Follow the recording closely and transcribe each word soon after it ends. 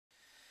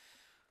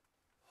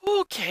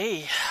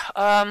Okay.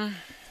 Um.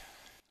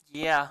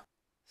 Yeah.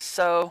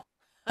 So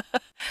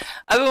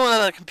I've been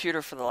on the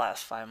computer for the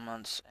last 5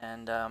 months,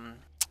 and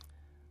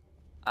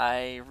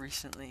I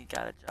recently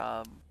got a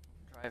job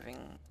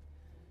driving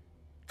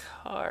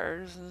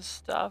cars and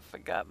stuff. I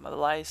got my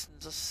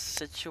license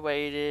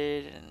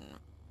situated and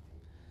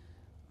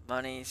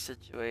money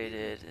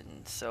situated,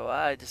 and so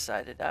I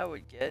decided I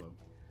would get Hello.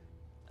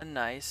 a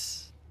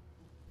nice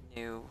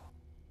new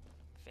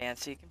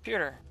fancy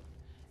computer.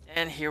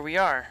 And here we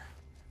are.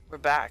 We're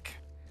back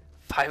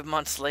 5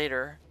 months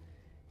later,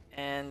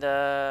 and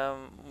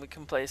we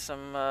can play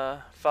some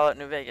Fallout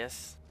New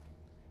Vegas.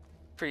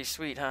 Pretty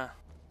sweet, huh?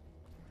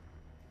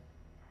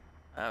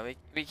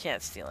 We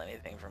can't steal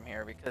anything from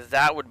here because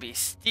that would be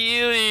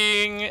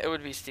stealing. It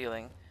would be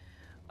stealing.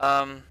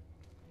 Um,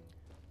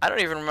 I don't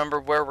even remember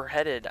where we're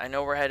headed. I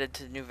know we're headed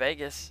to New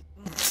Vegas.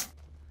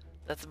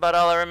 That's about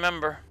all I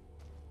remember.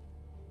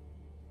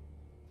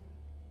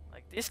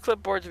 Like, these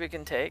clipboards we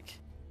can take.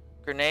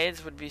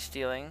 Grenades would be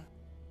stealing.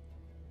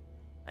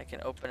 I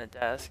can open a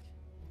desk.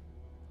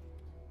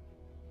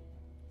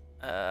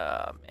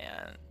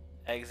 Man.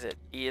 Exit.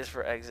 E is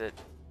for exit.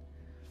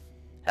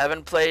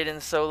 Haven't played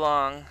in so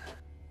long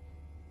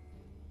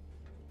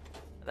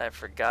that I've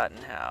forgotten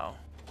how.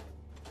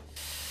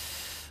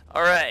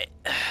 Alright.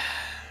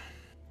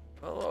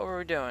 Well, what were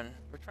we doing?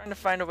 We're trying to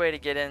find a way to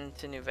get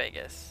into New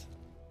Vegas.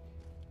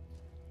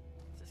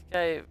 Is this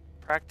guy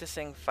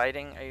practicing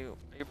fighting? Are you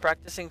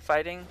practicing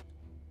fighting?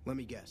 Let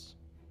me guess.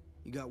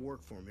 You got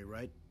work for me,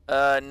 right?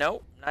 No,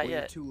 not Well,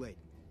 yet. You're too late.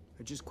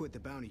 I just quit the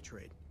bounty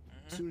trade.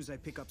 As soon as I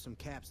pick up some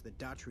caps that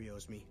Daughtry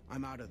owes me,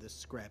 I'm out of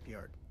this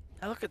scrapyard.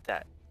 Now look at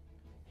that.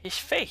 His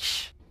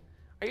face.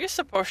 Are you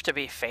supposed to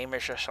be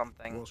famous or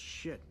something? Well,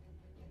 shit.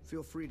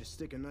 Feel free to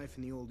stick a knife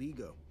in the old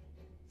ego.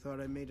 Thought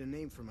I made a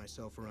name for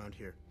myself around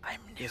here. I'm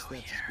new Guess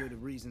that's here. as good a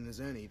reason as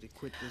any to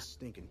quit this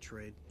stinking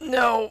trade.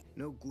 No.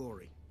 No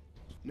glory.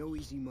 No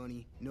easy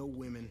money, no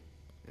women,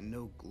 and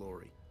no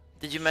glory.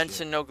 Did you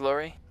mention no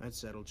glory? I'd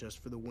settle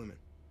just for the women.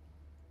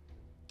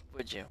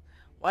 Would you?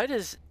 Why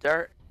does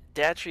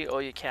Daughtry owe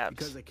you caps?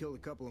 Because I killed a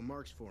couple of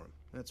marks for him.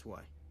 That's why.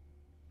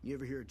 You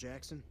ever hear of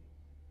Jackson?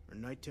 Or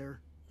Night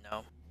Terror?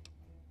 No.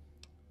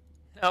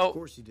 No. Of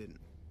course you didn't.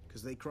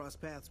 Because they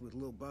crossed paths with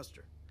Lil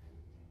Buster.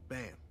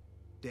 Bam.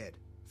 Dead.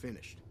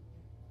 Finished.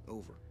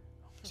 Over.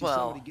 See, Well,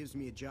 somebody gives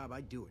me a job,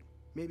 I do it.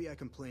 Maybe I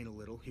complain a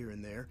little here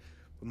and there,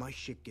 but my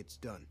shit gets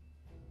done.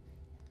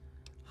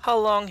 how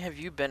long have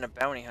you been a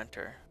bounty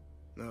hunter?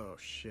 Oh,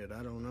 shit,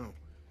 I don't know.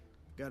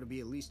 Gotta be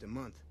at least a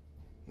month.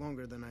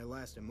 Longer than I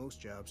last in most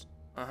jobs.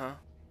 Uh-huh.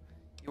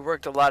 You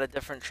worked a lot of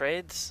different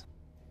trades?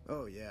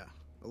 Oh, yeah.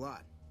 A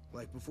lot.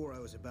 Like before I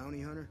was a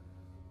bounty hunter,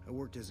 I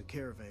worked as a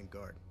caravan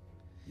guard.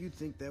 You'd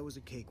think that was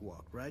a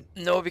cakewalk, right?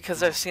 No,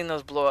 because I've seen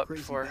those blow up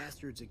Crazy before.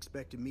 bastards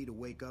expected me to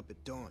wake up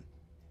at dawn.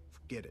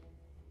 Forget it.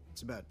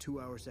 It's about 2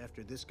 hours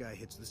after this guy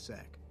hits the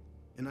sack.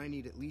 And I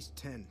need at least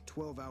 10,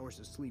 12 hours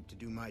of sleep to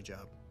do my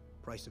job.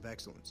 Price of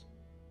excellence.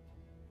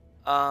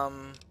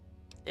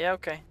 Yeah,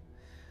 okay.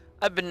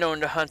 I've been known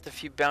to hunt a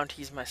few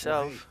bounties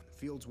myself. Well, hey, the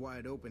field's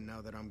wide open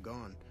now that I'm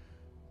gone.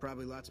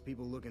 Probably lots of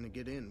people looking to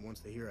get in once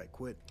they hear I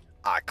quit.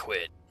 I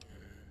quit.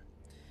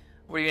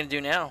 What are you gonna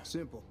do now?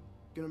 Simple.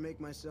 Gonna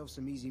make myself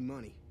some easy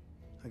money.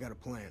 I got a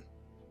plan.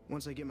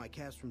 Once I get my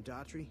caps from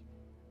Daughtry,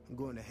 I'm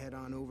going to head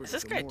on over Is to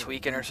this guy Gomorrah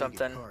tweaking or and big at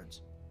something?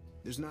 cards.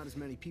 There's not as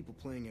many people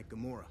playing at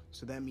Gomorrah,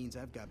 so that means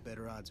I've got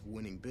better odds of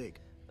winning big.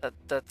 I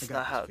That's got not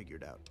this how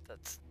figured out.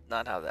 that's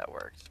not how that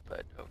works,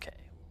 but okay.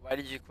 Why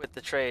did you quit the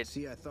trade?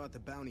 See, I thought the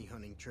bounty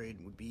hunting trade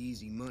would be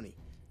easy money.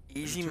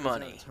 Easy But it turns out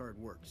money. it's hard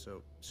work,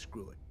 so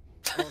screw it.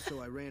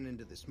 Also, I ran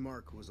into this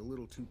Mark who was a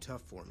little too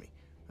tough for me.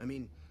 I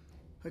mean,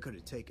 I could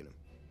have taken him.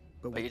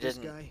 But you with this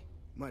didn't. guy,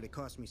 might have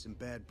cost me some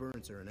bad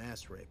burns or an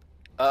ass rape.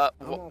 I'm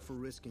all for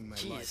risking my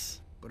life, Jeez.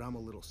 but I'm a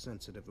little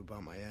sensitive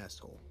about my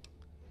asshole.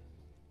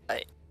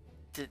 I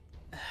did.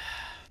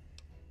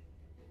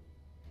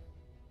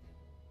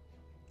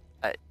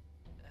 I.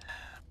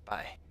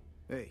 Bye.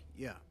 Hey,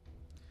 yeah.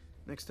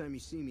 Next time you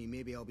see me,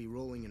 maybe I'll be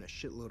rolling in a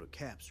shitload of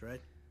caps,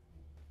 right?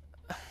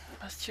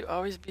 Must you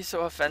always be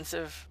so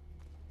offensive?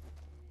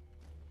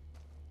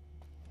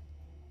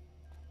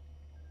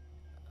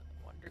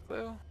 Wonder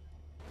glue?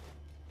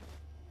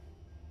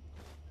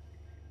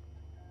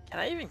 Can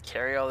I even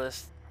carry all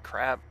this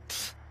crap?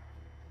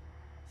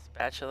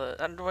 Spatula?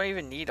 Do I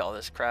even need all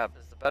this crap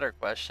is the better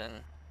question.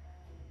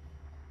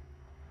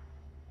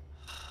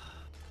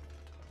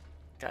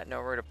 Got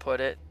nowhere to put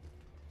it.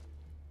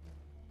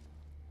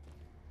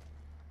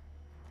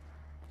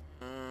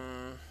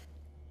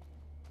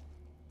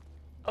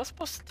 I was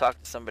supposed to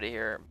talk to somebody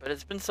here, but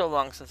it's been so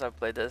long since I've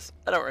played this,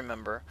 I don't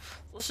remember.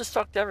 Let's just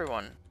talk to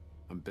everyone.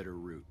 I'm Bitter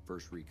Root,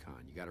 first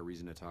recon. You got a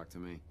reason to talk to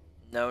me?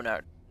 No,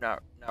 not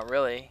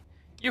really.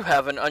 You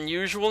have an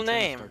unusual You trying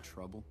to name. start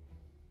trouble?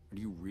 Or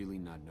do you really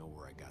not know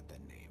where I got that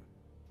name?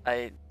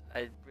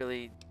 I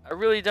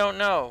really don't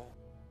know.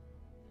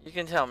 You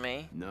can tell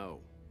me. No.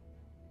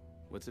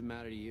 What's it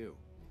matter to you?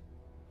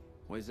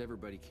 Why does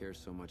everybody care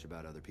so much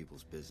about other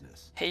people's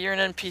business? Hey, you're an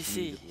Just NPC.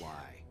 leave it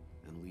lie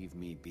and leave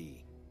me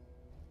be.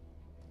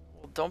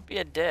 Well, don't be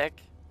a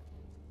dick.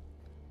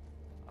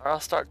 Or I'll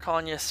start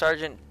calling you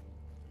Sergeant.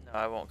 No,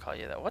 I won't call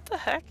you that. What the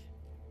heck?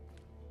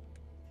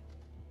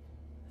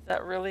 Is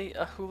that really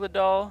a hula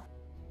doll?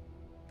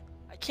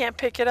 I can't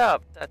pick it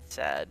up. That's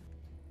sad.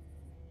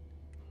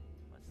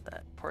 What's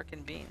that? Pork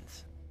and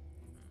beans.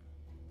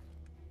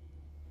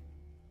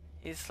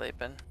 He's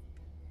sleeping.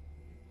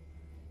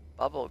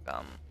 Bubble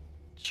gum.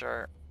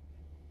 Sure.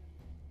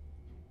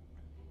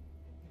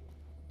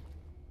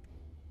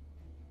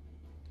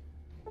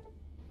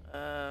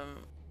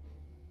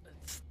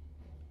 It's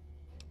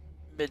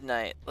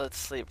midnight. Let's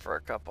sleep for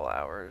a couple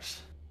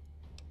hours.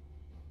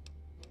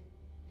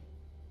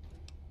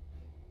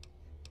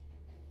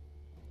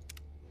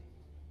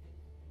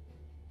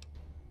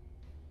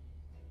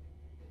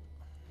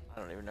 I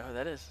don't even know who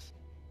that is.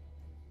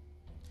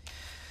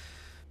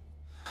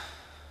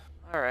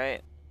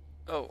 Alright.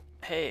 Oh,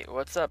 hey,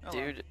 what's up,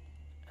 Hello. dude?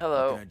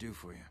 Hello. What can I do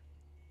for you?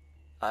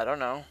 I don't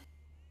know.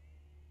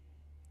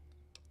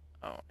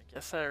 Oh, I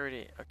guess I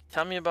already... Okay,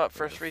 tell me about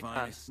We're First the Recon.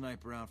 finest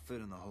sniper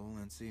outfit in the whole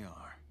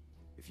NCR.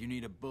 If you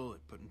need a bullet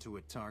put into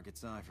a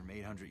target's eye from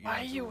 800 yards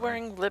Why are you away,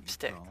 wearing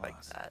lipstick call like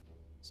us. that?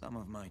 Some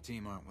of my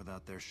team aren't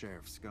without their share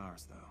of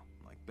scars,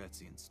 though, like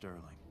Betsy and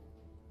Sterling.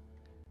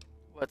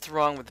 What's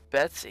wrong with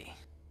Betsy?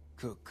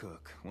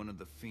 Cook, one of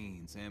the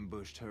fiends,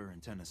 ambushed her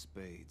and 10 of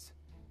spades.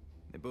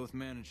 They both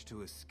managed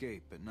to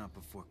escape, but not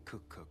before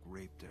Cook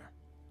raped her.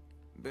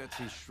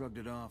 Betsy shrugged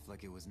it off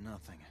like it was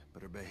nothing,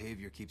 but her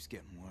behavior keeps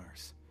getting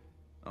worse.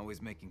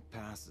 Always making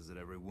passes at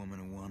every woman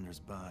who wanders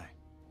by.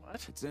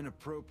 What? It's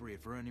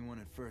inappropriate for anyone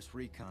at First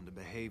Recon to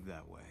behave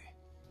that way.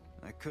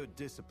 I could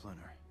discipline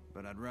her,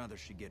 but I'd rather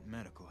she get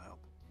medical help.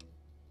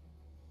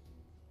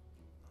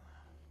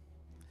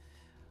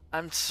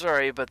 I'm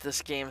sorry, but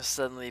this game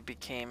suddenly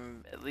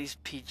became at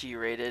least PG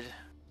rated.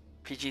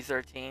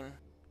 PG-13.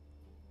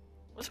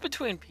 What's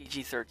between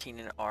PG-13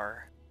 and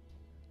R?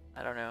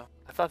 I don't know.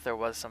 I thought there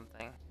was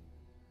something.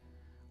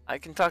 I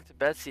can talk to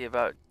Betsy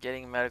about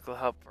getting medical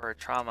help for her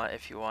trauma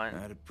if you want.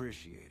 I'd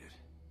appreciate it.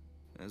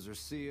 As her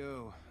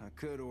CO, I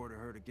could order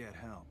her to get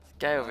help. This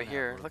guy I'd over have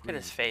here, her look at agree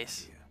his with the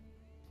face. idea.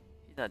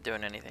 He's not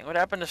doing anything. What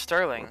happened to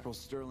Sterling? Corporal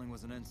Sterling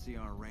was an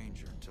NCR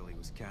ranger until he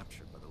was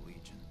captured by the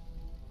Legion.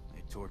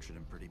 They tortured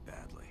him pretty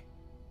badly.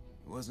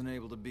 He wasn't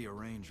able to be a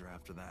ranger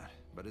after that,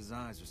 but his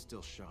eyes are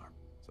still sharp,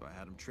 so I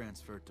had him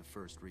transferred to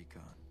First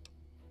Recon.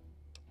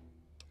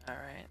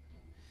 Alright.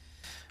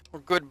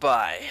 Well,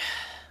 goodbye.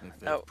 If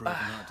they've Oh, proven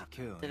hard to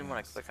kill, didn't want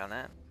yes. to click on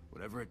that.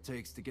 Whatever it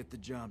takes to get the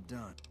job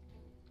done.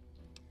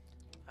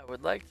 I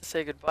would like to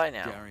say goodbye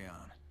now. Carry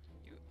on.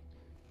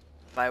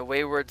 My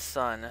wayward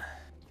son.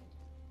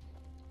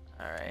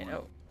 Alright,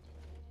 oh.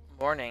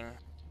 Morning.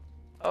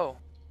 Oh.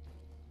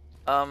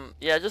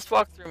 Yeah, just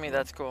walk through me,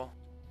 that's cool.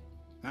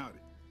 Howdy.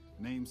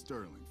 Name's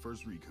Sterling,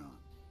 First Recon.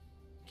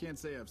 Can't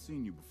say I've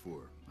seen you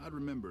before. I'd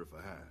remember if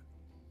I had.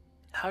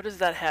 How does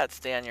that hat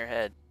stay on your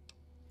head?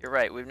 You're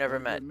right, we've never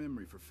Got a met. good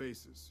memory for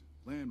faces,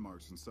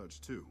 landmarks and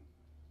such too.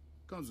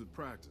 Comes with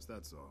practice,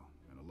 that's all,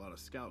 and a lot of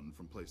scouting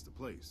from place to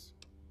place.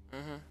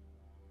 Mm-hmm.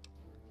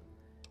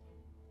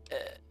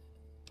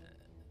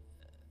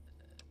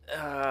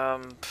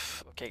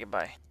 Okay,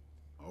 goodbye.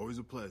 Always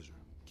a pleasure.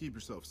 Keep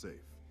yourself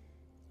safe.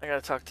 I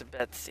gotta talk to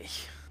Betsy.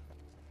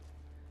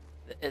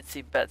 The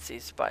itsy betsy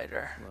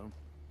spider. Hello? Who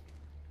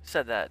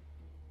said that?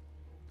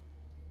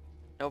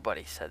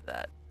 Nobody said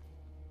that.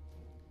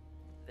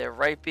 They're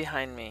right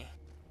behind me.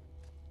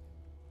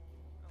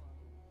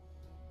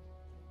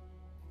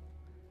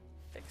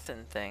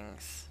 Fixing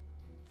things.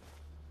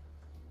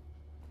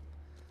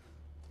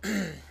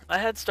 I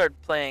had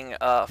started playing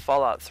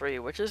Fallout 3,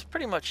 which is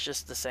pretty much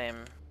just the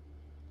same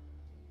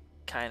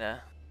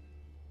kinda.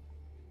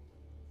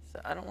 So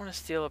I don't want to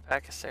steal a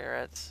pack of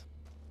cigarettes.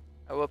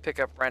 I will pick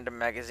up random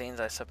magazines,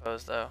 I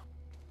suppose, though.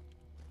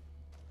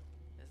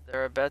 Is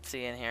there a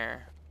Betsy in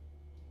here?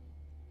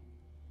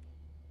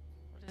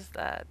 What is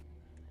that?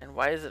 And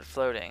why is it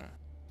floating?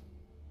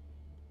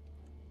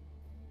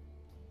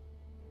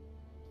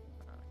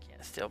 Oh,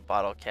 can't steal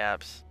bottle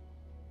caps.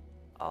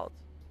 Alt.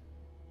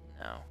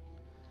 No.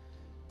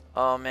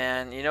 Oh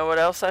man, you know what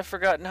else I've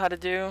forgotten how to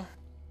do?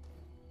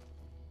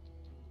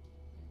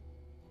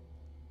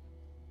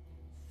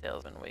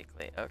 Salesman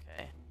Weekly,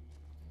 okay.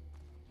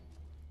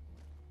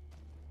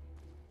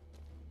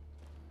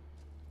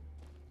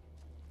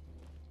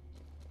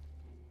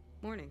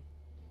 Morning.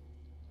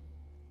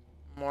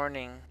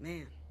 Morning.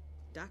 Man,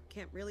 Doc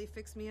can't really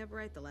fix me up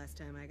right the last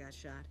time I got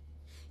shot.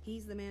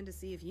 He's the man to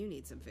see if you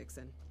need some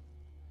fixing.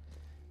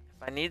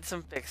 If I need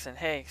some fixing,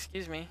 hey,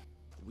 excuse me.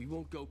 We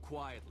won't go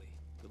quietly.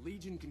 The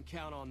Legion can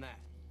count on that.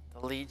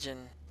 The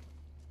Legion.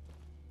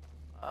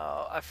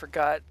 Oh, I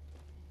forgot.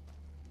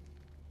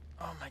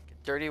 Oh my god,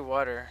 dirty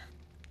water.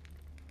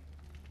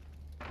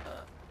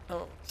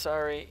 Oh,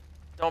 sorry.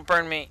 Don't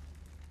burn me.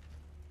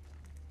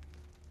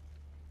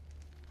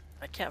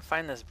 I can't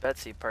find this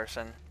Betsy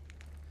person.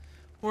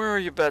 Where are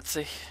you,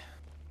 Betsy?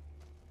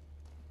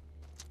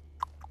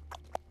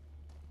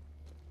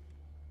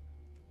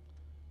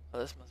 Oh,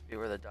 this must be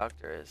where the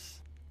doctor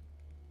is.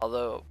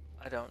 Although,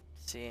 I don't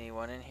see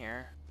anyone in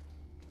here.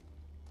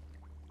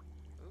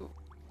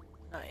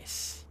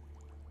 Nice.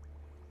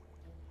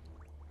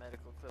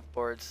 Medical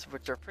clipboards,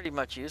 which are pretty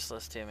much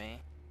useless to me.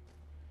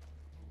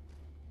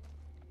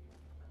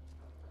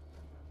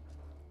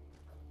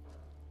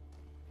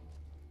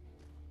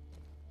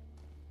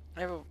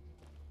 I have a...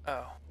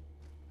 Oh.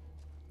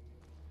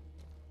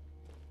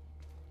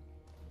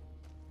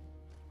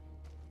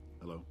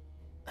 Hello?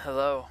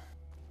 Hello.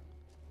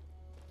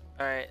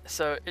 Alright,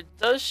 so it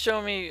does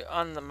show me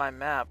on my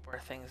map where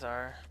things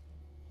are.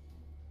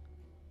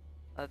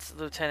 That's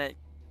Lieutenant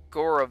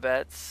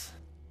Gorovets.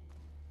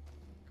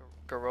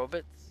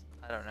 Gorovets?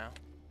 I don't know.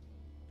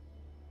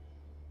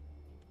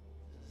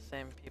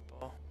 Same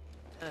people.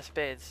 Ten of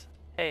Spades.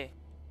 Hey.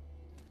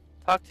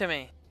 Talk to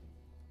me.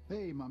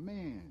 Hey, my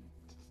man.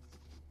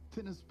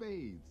 Ten of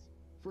Spades.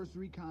 First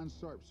recon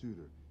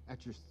sharpshooter.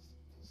 At your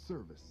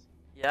service.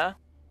 Yeah?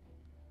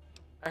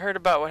 I heard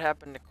about what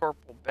happened to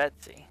Corporal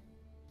Betsy.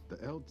 The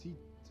LT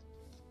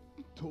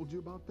told you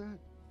about that?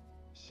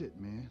 Shit,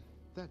 man.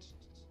 That's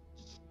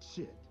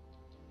shit.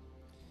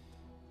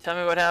 Tell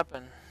me what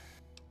happened.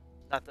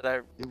 Not that I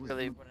It was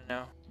really want to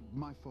know.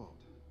 my fault.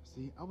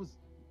 See, I was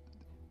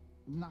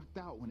knocked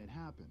out when it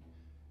happened.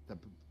 That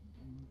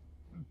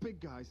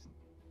big guy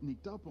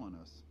sneaked up on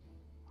us.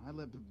 I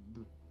let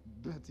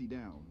Betsy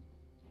down.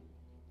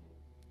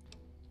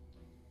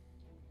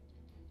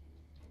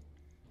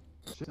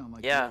 Shit sound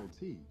like Yeah. the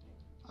LT.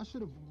 I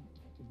should have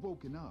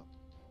woken up.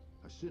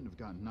 I shouldn't have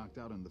gotten knocked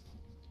out in the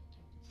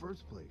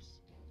first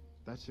place.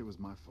 That shit was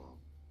my fault.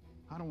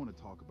 I don't want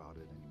to talk about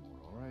it anymore,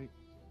 alright?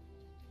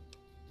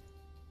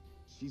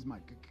 She's my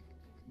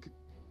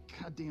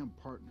goddamn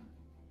partner.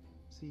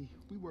 See,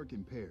 we work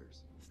in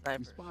pairs. Snipers.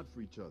 We spot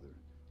for each other.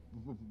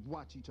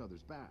 Watch each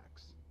other's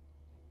backs.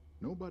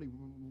 Nobody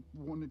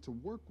wanted to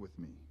work with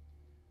me.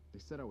 They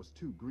said I was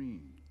too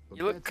green. But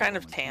You look Betsy kind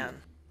of volunteered.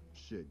 tan.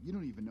 Shit, you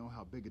don't even know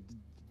how big a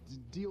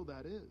deal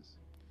that is.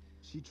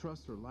 She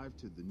trusts her life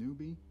to the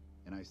newbie,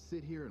 and I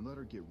sit here and let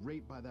her get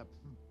raped by that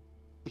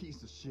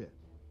piece of shit.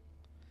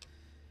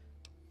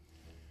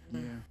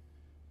 Yeah,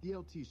 the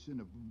LT shouldn't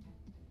have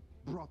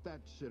brought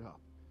that shit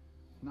up.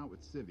 Not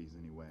with civvies,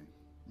 anyway.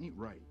 Ain't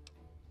right.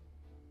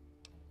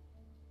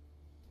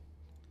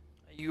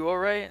 Are you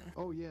alright?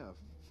 Oh, yeah,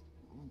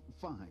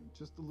 fine.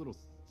 Just a little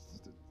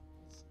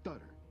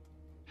stutter.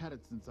 Had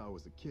it since I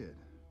was a kid.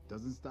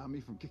 Doesn't stop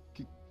me from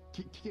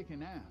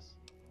kicking ass.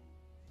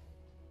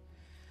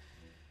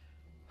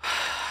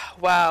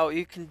 Wow,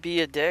 you can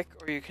be a dick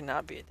or you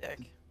cannot be a dick.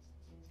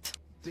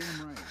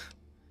 Damn right.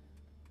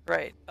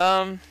 Right.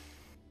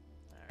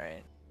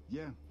 Alright.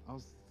 Yeah,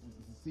 I'll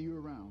see you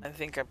around. I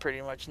think I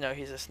pretty much know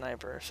he's a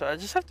sniper. So I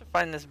just have to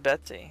find this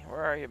Betsy.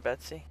 Where are you,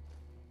 Betsy?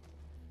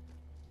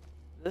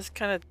 This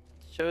kind of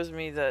shows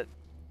me that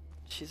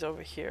she's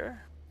over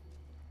here.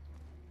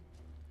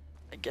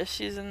 I guess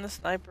she's in the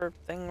sniper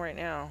thing right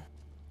now.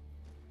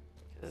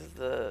 Because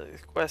the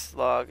quest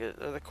log, or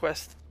the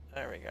quest,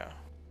 there we go.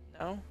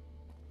 No?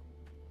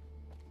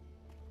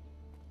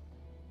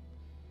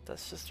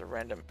 That's just a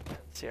random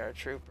CR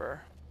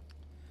trooper.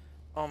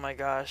 Oh my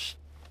gosh.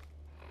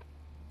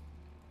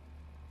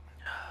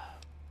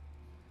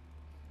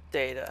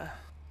 Data.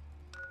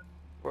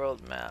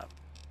 World map.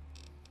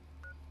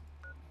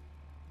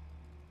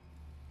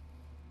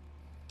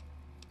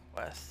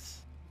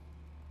 Quests.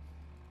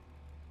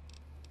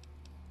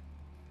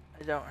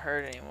 I don't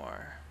hurt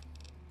anymore.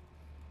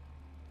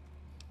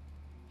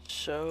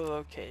 Show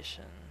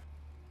location.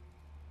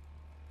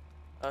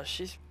 Oh,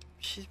 she's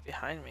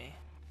behind me.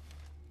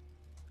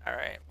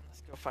 Alright,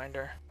 let's go find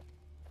her.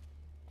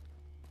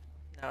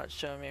 Now it's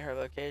showing me her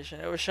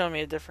location. It was showing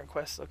me a different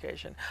quest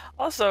location.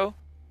 Also,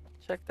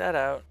 check that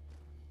out.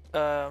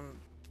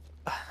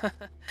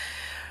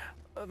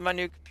 My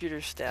new computer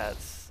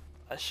stats.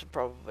 I should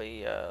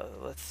probably,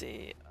 let's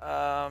see. It's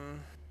got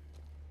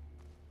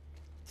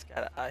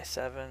an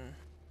i7.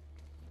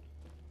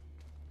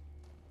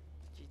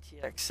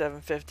 GTX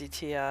 750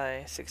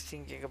 Ti,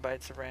 16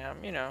 gigabytes of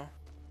RAM, you know.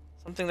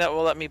 Something that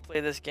will let me play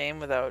this game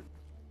without...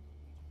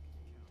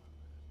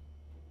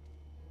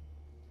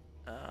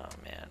 Oh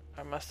man,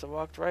 I must have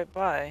walked right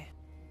by.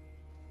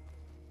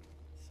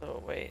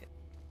 So wait.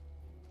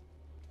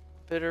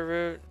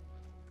 Bitterroot.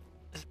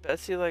 Is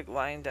Betsy like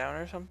lying down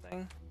or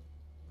something?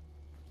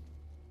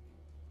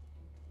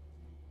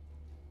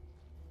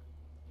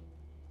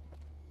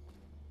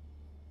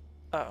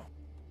 Oh.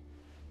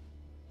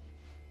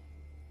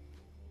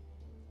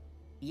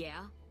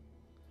 Yeah?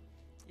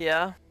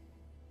 Yeah?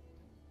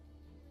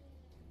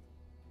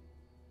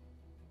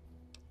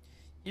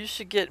 You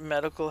should get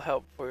medical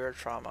help for your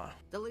trauma.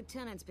 The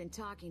lieutenant's been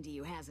talking to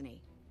you, hasn't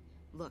he?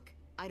 Look,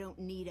 I don't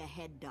need a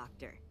head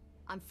doctor.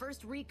 I'm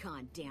first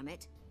recon, damn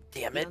it.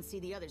 Damn You it. don't see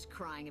the others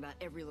crying about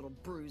every little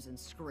bruise and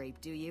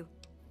scrape, do you?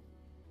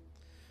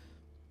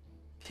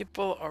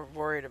 People are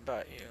worried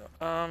about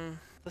you.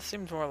 This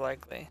seems more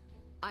likely.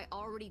 I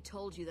already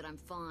told you that I'm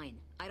fine.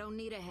 I don't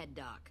need a head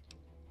doc.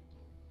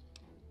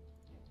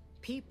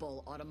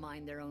 People ought to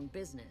mind their own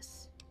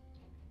business.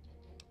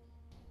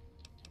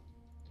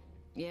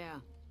 Yeah,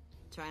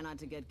 try not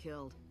to get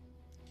killed.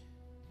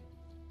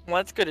 Well,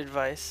 that's good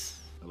advice.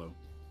 Hello?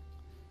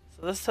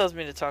 So this tells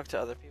me to talk to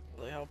other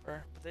people to help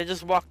her. But they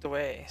just walked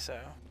away, so...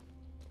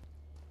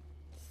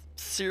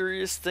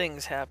 Serious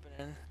things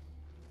happening.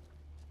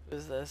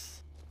 Who's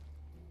this?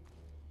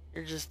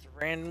 You're just a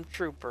random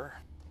trooper.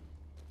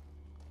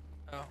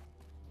 Oh.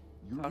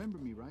 You remember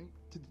me, right?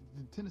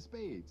 Ten of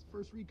Spades,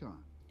 first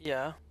recon.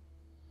 Yeah.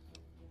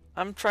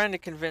 I'm trying to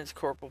convince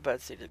Corporal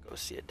Betsy to go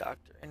see a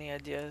doctor. Any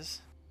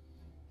ideas?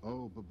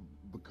 Oh, but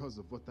because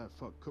of what that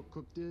fuck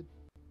Cook did?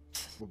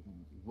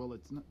 Well,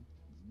 it's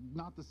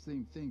not the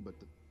same thing, but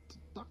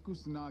Doc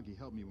Kusanagi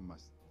helped me with my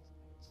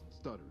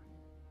stuttering.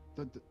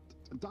 The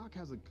doc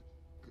has a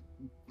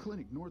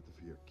clinic north of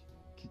here.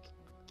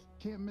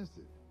 Can't miss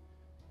it.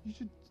 You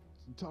should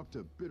talk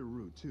to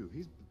Bitterroot, too.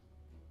 He's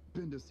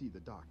been to see the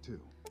doc,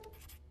 too.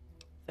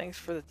 Thanks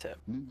for the tip.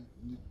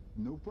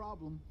 No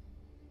problem.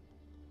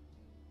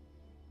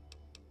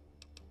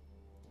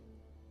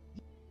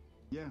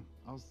 Yeah,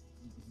 I'll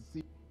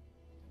see.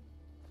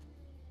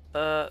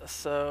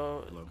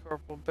 So Hello?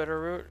 Corporal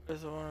Bitterroot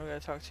is the one we gotta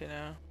talk to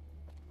now.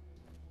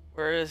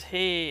 Where is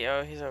he?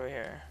 Oh, he's over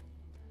here.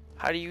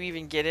 How do you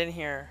even get in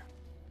here?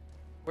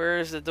 Where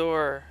is the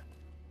door?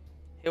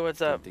 Hey,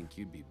 what's up? Didn't think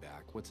you'd be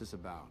back. What's this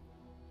about?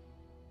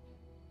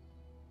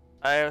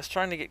 I was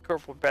trying to get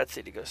Corporal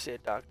Betsy to go see a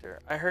doctor.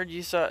 I heard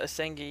you saw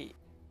Usanagi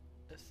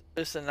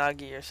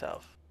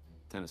yourself.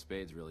 Ten of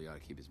Spades really ought to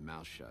keep his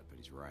mouth shut, but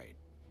he's right.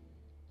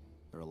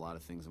 There are a lot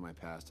of things in my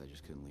past I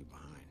just couldn't leave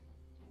behind.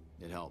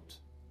 It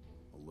helped.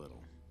 A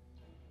little.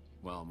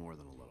 Well, more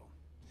than a little.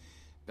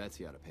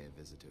 Betsy ought to pay a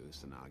visit to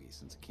Usanagi,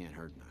 since it can't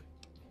hurt none.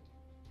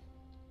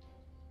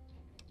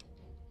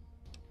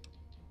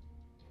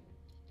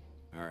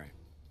 Alright,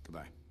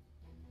 goodbye.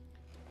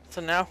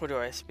 So now who do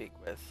I speak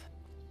with?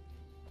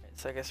 Right,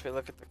 so I guess we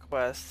look at the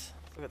quest.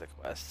 Look at the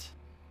quest.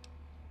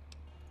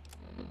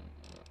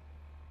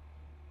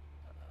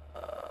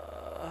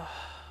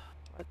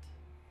 What?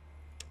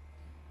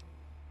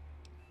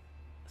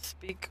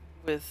 Speak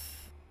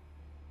with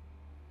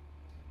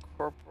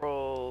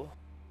Corporal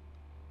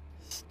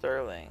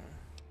Sterling.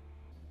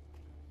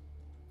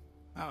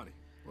 Howdy.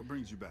 What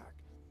brings you back?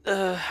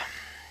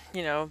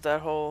 You know,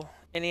 that whole...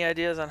 Any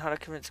ideas on how to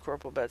convince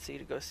Corporal Betsy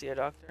to go see a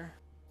doctor?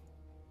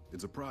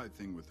 It's a pride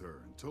thing with her,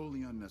 and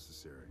totally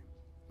unnecessary.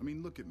 I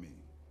mean, look at me.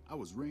 I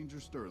was Ranger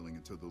Sterling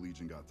until the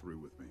Legion got through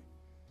with me.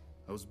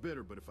 I was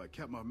bitter, but if I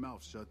kept my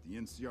mouth shut, the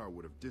NCR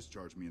would have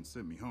discharged me and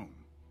sent me home.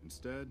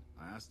 Instead,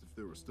 I asked if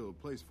there was still a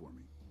place for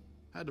me.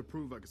 Had to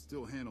prove I could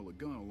still handle a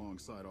gun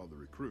alongside all the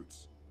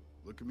recruits.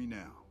 Look at me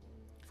now.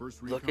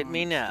 First recon, Look at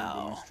me still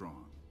now. going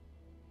strong.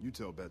 You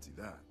tell Betsy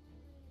that.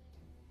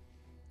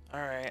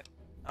 Alright,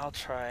 I'll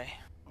try.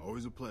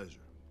 Always a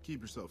pleasure.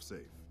 Keep yourself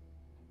safe.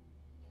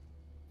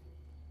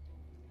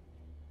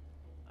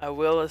 I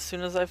will as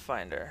soon as I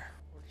find her.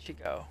 Where'd she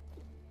go?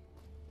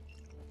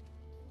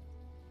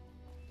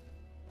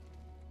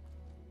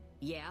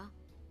 Yeah?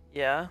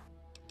 Yeah?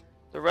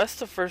 The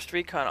rest of First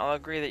Recon all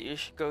agree that you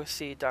should go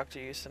see Dr.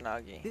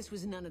 Usanagi. This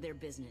was none of their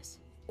business.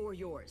 Or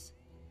yours.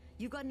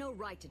 You got no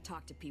right to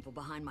talk to people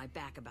behind my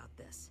back about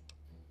this.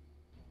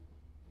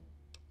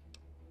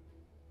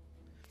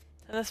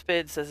 And the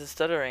Spade says his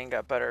stuttering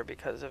got better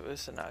because of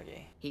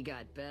Usanagi. He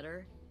got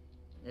better?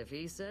 If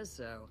he says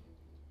so.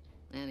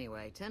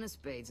 Anyway, Ten of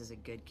Spades is a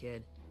good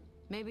kid.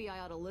 Maybe I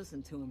ought to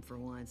listen to him for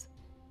once.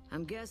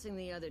 I'm guessing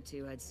the other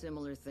two had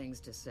similar things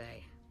to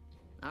say.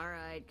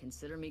 Alright,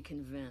 consider me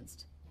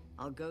convinced.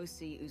 I'll go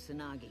see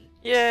Usanagi.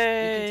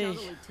 Yay! You can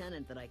tell the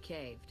lieutenant that I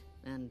caved.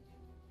 And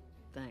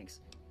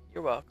thanks.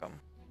 You're welcome.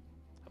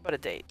 How about a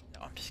date?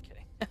 No, I'm just kidding.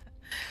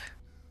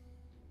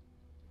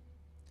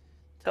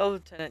 Tell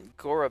Lieutenant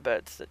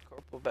Gorabets that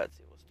Corporal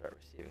Betsy will start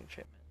receiving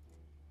treatment.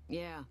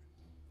 Yeah.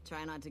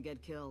 Try not to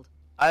get killed.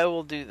 I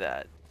will do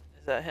that.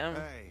 Is that him?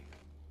 Hey,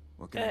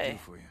 what can I do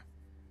for you?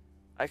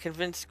 I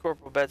convinced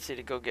Corporal Betsy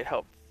to go get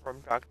help from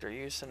Dr.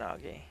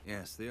 Usanagi.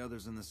 Yes, the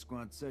others in the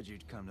squad said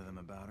you'd come to them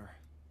about her.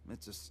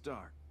 It's a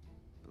start,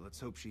 but let's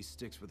hope she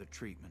sticks with her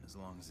treatment as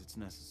long as it's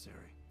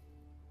necessary.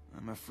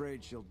 I'm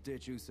afraid she'll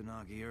ditch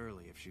Usanagi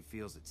early if she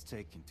feels it's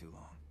taking too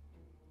long.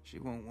 She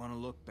won't want to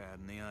look bad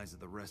in the eyes of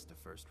the rest of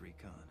First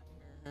Recon.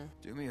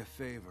 Do me a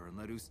favor and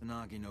let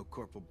Usanagi know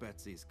Corporal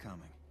Betsy is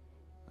coming.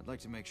 I'd like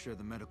to make sure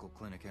the medical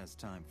clinic has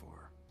time for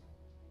her.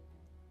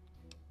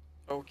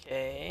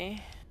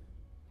 Okay.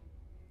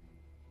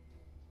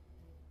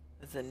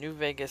 The New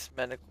Vegas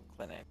Medical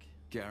Clinic.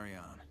 Carry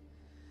on.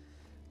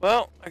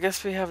 Well, I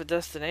guess we have a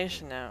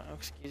destination now. Oh,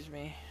 excuse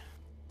me.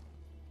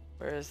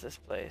 Where is this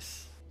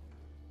place?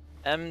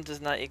 M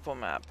does not equal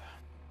map.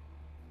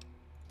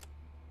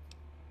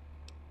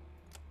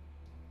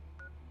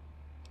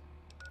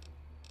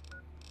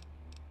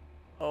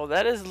 Oh,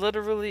 that is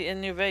literally in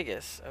New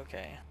Vegas.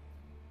 Okay.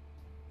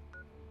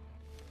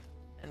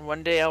 And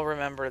one day I'll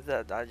remember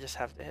that I just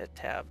have to hit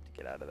tab to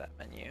get out of that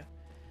menu.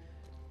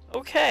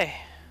 Okay.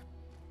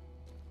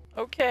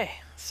 Okay.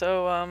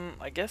 So,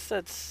 I guess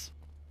that's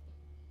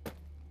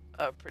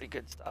a pretty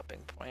good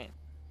stopping point.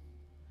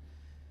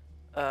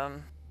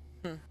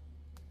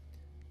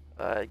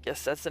 I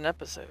guess that's an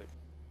episode.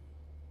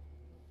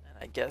 And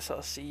I guess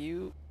I'll see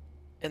you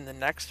in the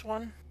next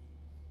one.